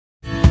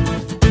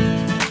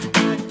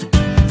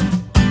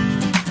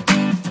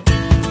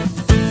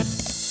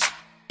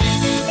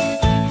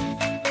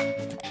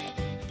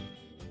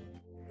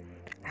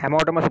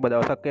හැමෝටම සුබ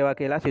දවසක් වේවා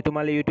කියලා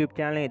situmalli YouTube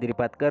channel එක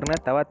ඉදිරිපත් කරන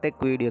තවත් එක්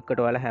වීඩියෝ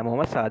එකකට ඔයාලා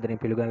හැමෝම සාදරයෙන්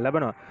පිළිගන්න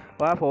ලබනවා.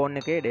 ඔයා ෆෝන්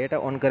එකේ data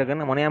on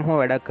කරගෙන මොනියම් හෝ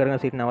වැඩක්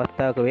කරගෙන සිටින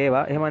අවස්ථාවක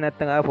වේවා. එහෙම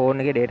නැත්නම් ඔයා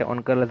ෆෝන් එකේ data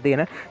on කරලා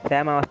තියෙන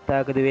සෑම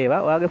අවස්ථාවකදී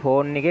වේවා. ඔයාගේ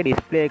ෆෝන් එකේ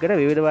display එකට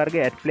විවිධ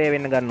වර්ගයේ ad play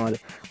වෙන්න ගන්නවද?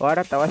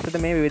 ඔයාලට අවශ්‍යද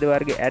මේ විවිධ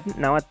වර්ගයේ ad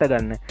නවත්ත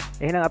ගන්න?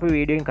 එහෙනම් අපි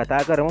වීඩියෝ එකෙන්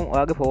කතා කරමු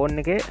ඔයාගේ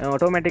ෆෝන් එකේ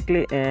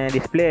automatically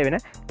display වෙන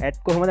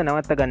ad කොහොමද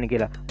නවත්ත ගන්න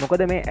කියලා.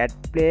 මොකද මේ ad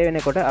play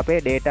වෙනකොට අපේ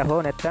data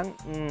හෝ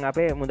නැත්නම්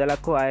අපේ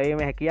මුදලක් හෝ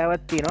ආයෙම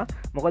හැකියාවක් තියෙනවා.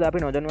 මොකද අපි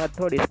නොදැනුවත්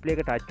හෝ ඩිස්ප්ලේ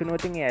එක ටච්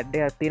වුණොත් ඒ ඇඩ්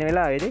එකක් තියෙන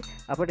වෙලාවේදී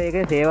අපිට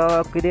ඒකේ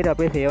සේවාවක් විදිහට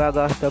අපේ සේවා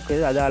ගාස්තුවක්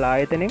විදිහට අදාළ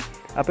ආයතනෙන්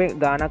අපේ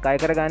ගාණක් අය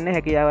කරගන්න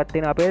හැකියාවක්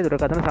තියෙන අපේ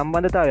දුරකථන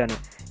සම්බන්ධතාවය යන.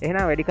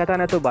 එහෙනම් වැඩි කතා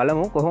නැතුව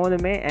බලමු කොහොමද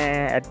මේ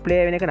ඇඩ් ප්ලේ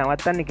වෙන එක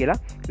නවත්තන්නේ කියලා.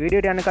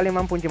 වීඩියෝට යන්න කලින්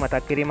මම පුංචි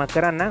මතක් කිරීමක්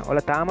කරන්න.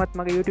 ඔයාලා තාමත්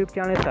මගේ YouTube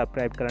channel එක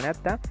subscribe කරලා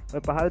නැත්නම්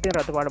ඔය පහළ තියෙන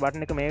රතු පාට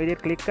බටන් එක මේ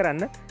විදිහට click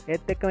කරන්න.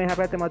 ඒත් එක්ක මෙහා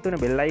පැත්තේ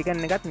මතුවෙන bell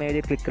icon එකත් මේ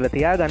විදිහට click කරලා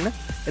තියාගන්න.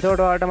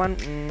 එතකොට ඔයාලට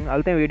මම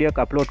අලුතෙන් වීඩියෝ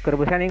එකක් upload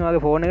කරපු සැනින්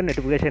ඔයාගේ phone එකට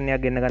notification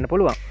එකක් ගෙන්න ගන්න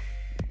පුළුවන්.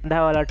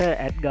 දවලට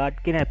ඇඩ්ගාඩ්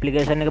කියන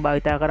ඇප්ලිකේෂන් එක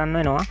භාවිතා කරන්න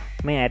වෙනවා.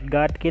 මේ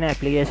ඇඩ්ගාඩ් කියන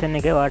ඇප්ලිකේෂන්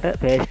එක වාට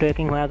Play Store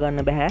එකකින්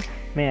හොයාගන්න බෑ.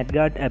 මේ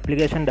ඇඩ්ගාඩ්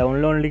ඇප්ලිකේෂන්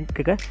ඩවුන්ලෝඩ්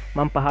ලින්ක් එක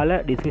මම පහළ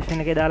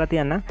ඩිස්ක්‍රිප්ෂන් එකේ දාලා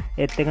තියන්නම්.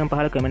 ඒත් එක්කම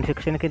පහළ කමෙන්ට්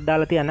සෙක්ෂන් එකේ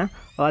දාලා තියන්නම්.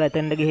 ඔයාලා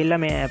එතනට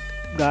ගිහිල්ලා මේ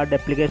ඇඩ්ගාඩ්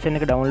ඇප්ලිකේෂන්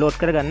එක ඩවුන්ලෝඩ්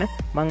කරගන්න.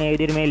 මම ඒ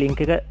විදිහට මේ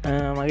ලින්ක් එක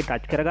මගේ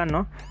ටච්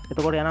කරගන්නවා.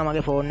 එතකොට යනවා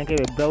මගේ ෆෝන්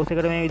එකේ වෙබ් බ්‍රවුසර්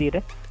එකට මේ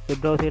විදිහට. වෙබ්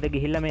බ්‍රවුසර් එකට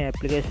ගිහිල්ලා මේ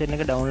ඇප්ලිකේෂන්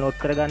එක ඩවුන්ලෝඩ්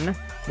කරගන්න.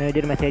 මේ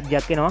විදිහට මැසේජ්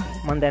එකක් එනවා.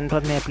 මම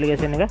දැන්වත් මේ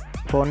ඇප්ලිකේෂන් එක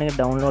ෆෝන් එකේ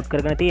ඩවුන්ලෝඩ්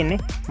කරගෙන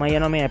තියෙන්නේ. මම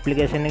යනවා මේ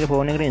ඇප්ලිකේෂන් එක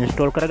ෆෝන් එකට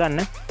ඉන්ස්ටෝල් කරගන්න.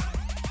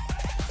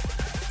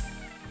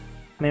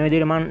 මේ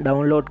විදිහට මම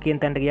ඩවුන්ලෝඩ් කියන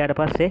තැනට ගියාට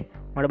පස්සේ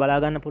මට බලා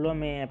ගන්න පුළුවන්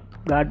මේ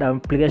ගාඩ්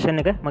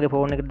ඇප්ලිකේෂන් එක මගේ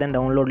ෆෝන් එකට දැන්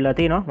ඩවුන්ලෝඩ් වෙලා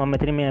තියෙනවා. මම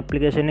මෙතන මේ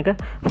ඇප්ලිකේෂන් එක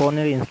ෆෝන්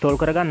එකට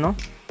ඉන්ස්ටෝල් කරගන්නවා.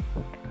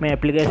 මේ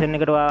ඇප්ලිකේෂන්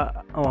එකට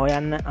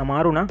හොයන්න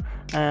අමාරු නම්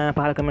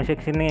පහළ කමෙන්ට්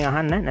සෙක්ෂන් එකෙන්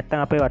අහන්න.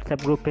 නැත්නම් අපේ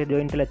WhatsApp group එකේ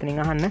join වෙලා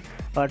එතනින් අහන්න.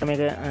 ඔයාලට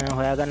මේක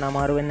හොයාගන්න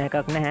අමාරු වෙන්න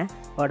එකක් නැහැ.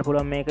 ඔයාලට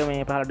පුළුවන් මේක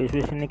මේ පහළ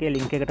description එකේ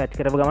link එක touch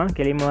කරපු ගමන්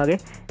කෙලින්ම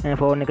වගේ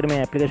ෆෝන් එකට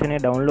මේ ඇප්ලිකේෂන්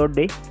එක download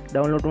වෙයි.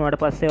 download වුණාට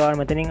පස්සේ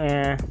ඔයාලා මෙතනින්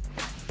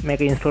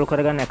මේක ඉන්ස්ටෝල්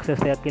කරගන්න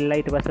access එකක්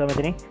ඉල්ලලා ඊට පස්සේ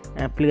මෙතනින්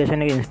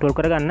ඇප්ලිකේෂන් එක ඉන්ස්ටෝල්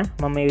කරගන්න.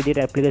 මම මේ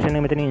විදිහට ඇප්ලිකේෂන්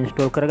එක මෙතනින්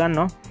ඉන්ස්ටෝල්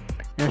කරගන්නවා.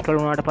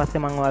 ඉන්ස්ටෝල් වුණාට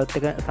පස්සේ මම ඔයාලත්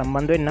එක්ක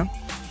සම්බන්ධ වෙන්නම්.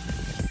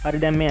 හරි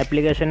දැන් මේ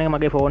ඇප්ලිකේෂන් එක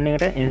මගේ ෆෝන්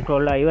එකට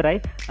ඉන්ස්ටෝල් වෙලා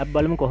ඉවරයි. අපි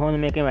බලමු කොහොමද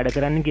මේකෙන් වැඩ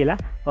කරන්නේ කියලා.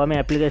 ඔයා මේ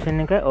ඇප්ලිකේෂන්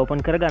එක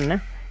ඕපන්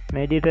කරගන්න.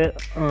 මේ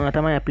විදිහට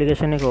තමයි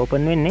ඇප්ලිකේෂන් එක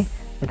ඕපන් වෙන්නේ.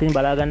 මෙතනින්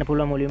බලා ගන්න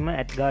පුළුවන් මුලින්ම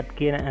ඇඩ්ගාඩ්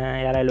කියන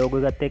යාළුවා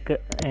ලෝගෝ එකත් එක්ක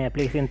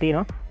ඇප්ලිකේෂන්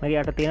තියෙනවා.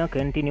 මගේ යට තියෙනවා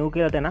continue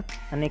කියලා තැනක්.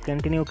 අන්න ඒ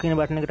continue කියන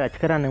බටන් එක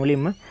ටච් කරන්න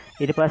මුලින්ම.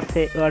 ඊට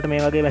පස්සේ ඔයාලට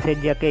මේ වගේ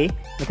මැසේජ් එකක් එයි.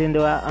 මෙතනින්ද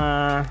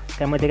ඔයා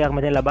කැමති එකක්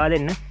මෙතන ලබා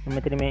දෙන්න.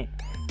 මෙතන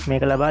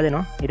මේක ලබා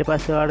දෙනවා. ඊට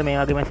පස්සේ ඔයාලට මේ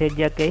වගේ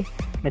මැසේජ් එකක් එයි.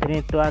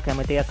 මෙතනිත් ඔයා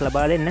කැමති එකක්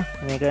ලබා දෙන්න.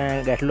 මේක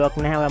ගැටලුවක්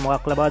නැහැ. ඔයා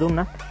මොකක් ලබා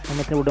දුන්නා මම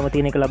මෙතන උඩම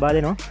තියෙන එක ලබා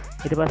දෙනවා.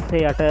 ඊට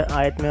පස්සේ යට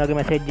ආයෙත් මේ වගේ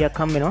මැසේජ්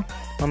එකක් හම්බ වෙනවා.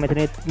 මම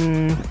මෙතනෙත්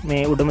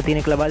මේ උඩම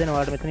තියෙන එක ලබා දෙනවා.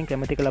 ඔයාලට මෙතනින්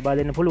කැමති එක ලබා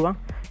දෙන්න පුළුවන්.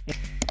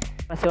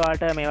 පස්සේ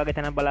ඔයාලට මේ වගේ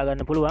තැනක් බලා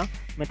ගන්න පුළුවන්.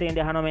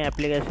 මෙතනින්දී අහනවා මේ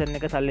ඇප්ලිකේෂන්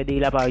එක සල්ලි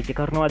දීලා පාවිච්චි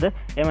කරනවද?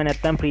 එහෙම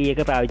නැත්නම් ෆ්‍රී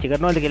එක පාවිච්චි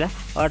කරනවද කියලා.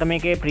 ඔයාලට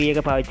මේකේ ෆ්‍රී එක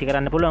පාවිච්චි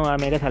කරන්න පුළුවන්. ඔයා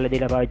මේක සල්ලි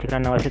දීලා පාවිච්චි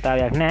කරන්න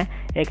අවශ්‍යතාවයක් නැහැ.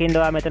 ඒකින්ද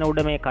ඔයා මෙතන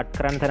උඩ මේ කට්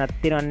කරන්න තැනක්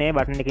තියෙනවනේ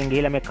බටන් එකකින්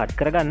ගිහිල්ලා මේක කට්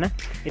කරගන්න.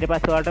 ඊට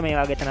පස්සේ ඔයාලට මේ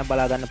වගේ තැනක්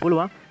බලා ගන්න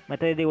පුළුවන්.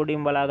 මෙතනදී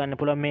උඩින් බලා ගන්න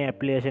පුළුවන් මේ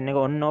ඇප්ලිකේෂන් එක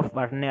on off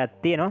බටන්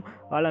එකක් තියෙනවා.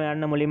 ඔයාලා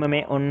යන්න මුලින්ම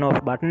මේ on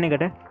off බටන්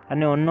එකට.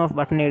 අන්න on off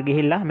බටන් එකට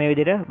ගිහිල්ලා මේ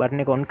විදිහට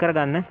බටන් එක on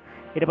කරගන්න.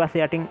 ඊට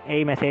පස්සේ යටින්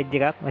ඒ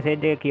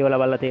මැසේජ් එක කියවලා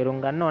බලලා තේරුම්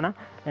ගන්න ඕන.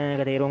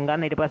 ඒක තේරුම්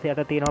ගන්න. ඊට පස්සේ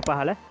යට තියෙනවා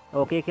පහළ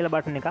ඕකේ කියලා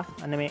බටන් එකක්.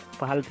 අන්න මේ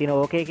පහළ තියෙන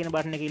ඕකේ කියන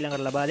බටන් එක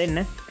ඊළඟට ලබා දෙන්න.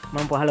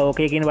 මම පහළ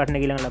ඕකේ කියන බටන්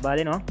එක ඊළඟට ලබා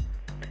දෙනවා.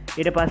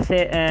 ඊට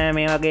පස්සේ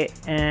මේ වගේ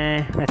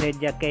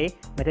මැසේජ් එකක් එයි.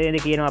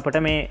 මෙතනදී කියනවා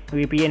අපිට මේ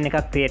VPN එකක්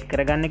create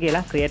කරගන්න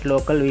කියලා. create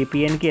local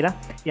VPN කියලා.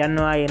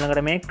 යනවා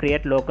ඊළඟට මේ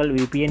create local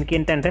VPN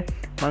කියන තැනට.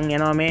 මම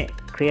යනවා මේ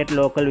create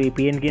local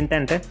VPN කියන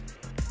තැනට.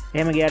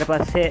 එහෙම ගියාට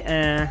පස්සේ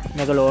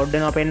මේක load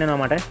වෙනවා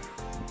පෙන්නනවා මට.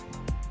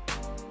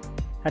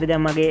 හරි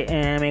දැන් මගේ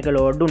මේක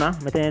ලෝඩ් වුණා.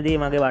 මෙතනදී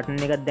මගේ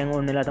බටන් එකක් දැන්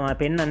ඔන් වෙලා තමයි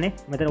පෙන්වන්නේ.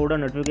 මෙතන උඩ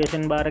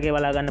notification bar එකේ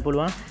බලා ගන්න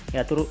පුළුවන්.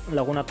 යතුරු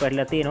ලකුණක්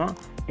වැටලා තියෙනවා.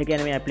 ඒ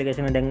කියන්නේ මේ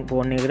ඇප්ලිකේෂන් එක දැන්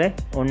ෆෝන්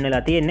එකට ඔන්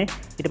වෙලා තියෙන්නේ.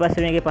 ඊට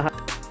පස්සේ මේකේ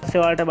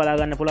පස්සේ ඔයාලට බලා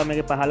ගන්න පුළුවන්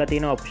මේකේ පහළ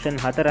තියෙන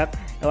ඔප්ෂන් 4ක්.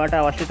 ඔයාලට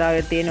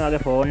අවශ්‍යතාවය තියෙන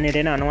වගේ ෆෝන්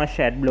එකේ එන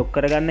අනවශ්‍ය ඇඩ් බ්ලොක්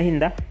කරගන්න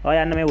හින්දා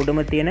ඔයා යන්න මේ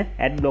උඩම තියෙන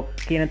ඇඩ් බ්ලොක්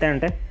කියන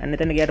තැනට. අන්න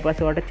එතන ගියාට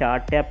පස්සේ ඔයාලට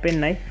chart එකක්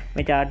පෙන්නයි.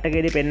 මේ chart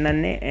එකේදී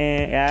පෙන්වන්නේ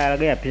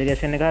එයාගේ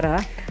ඇප්ලිකේෂන් එක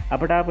හරහා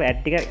අපට ආපු ඇඩ්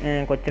ටික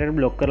කොච්චරට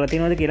බ්ලොක් කරලා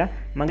තියෙනවද කියලා.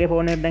 මගේ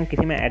ෆෝන් එකට දැන්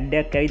කිසිම ඇඩ්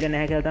එකක් ඇවිල්ලා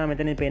නැහැ කියලා තමයි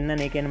මෙතන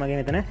පෙන්නන්නේ. ඒ කියන්නේ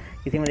මගේ මෙතන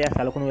කිසිම දෙයක්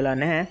සලකුණු වෙලා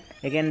නැහැ.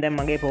 ඒ කියන්නේ දැන්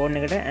මගේ ෆෝන්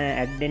එකට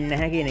ඇඩ් දෙන්නේ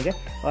නැහැ කියන එක.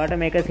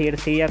 ඔයාලට මේක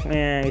 100%ක්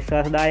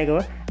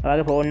විශ්වාසදායකව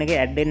ඔයාගේ ෆෝන් එකේ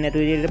ඇඩ් දෙන්නේ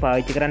නැතුව විදිහට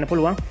පාවිච්චි කරන්න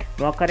පුළුවන්.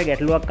 මොකක් හරි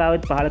ගැටලුවක්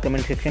ආවොත් පහළ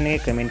කමෙන්ට් සෙක්ෂන්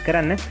එකේ කමෙන්ට්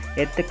කරන්න.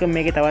 ඒත් එක්ක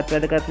මේකේ තවත්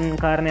වැදගත්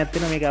කාරණයක්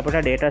තියෙනවා. මේක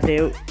අපිට data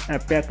save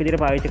app එකක්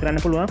විදිහට පාවිච්චි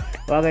කරන්න පුළුවන්.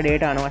 ඔයාගේ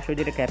data අනවශ්‍ය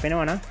විදිහට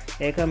කැපෙනවා නම්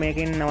ඒක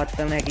මේකෙන්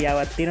නවත්තන්න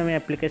හැකියාවක් තියෙනවා මේ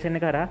ඇප්ලිකේෂන්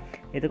එක කරා.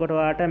 එතකොට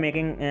ඔයාලට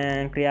මේකෙන්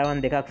ක්‍රියාවන්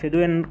දෙකක්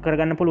සිදුවෙන්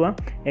කරගන්න පුළුවන්.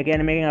 ඒ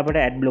කියන්නේ මේකෙන්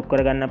අපිට ඇඩ් බ්ලොක්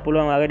කරගන්න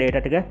පුළුවන්. ඔයාගේ data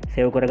ටික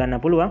save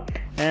කරගන්න පුළුවන්.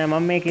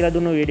 මම මේ කියලා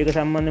දුන්නු වීඩියෝ එක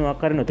සම්බන්ධව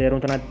මොකක් හරි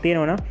නොතේරුම් තැනක්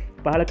තියෙනවා නම්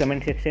පහල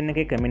කමෙන්ට් සෙක්ෂන්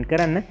එක කමෙන්ට්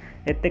කරන්න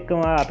එත්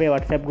එක්කම අපේ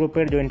WhatsApp group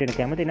එකට join වෙන්න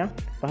කැමති නම්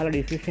පහල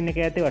description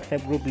එකේ ඇති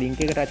WhatsApp group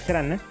link එක ටච්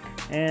කරන්න.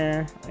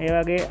 ඒ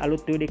වගේ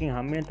අලුත් වීඩියෝ එකකින්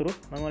හම්බ වෙනතුරු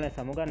මම ඔයාලා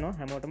සමු ගන්නවා.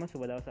 හැමෝටම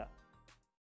සුබ දවසක්.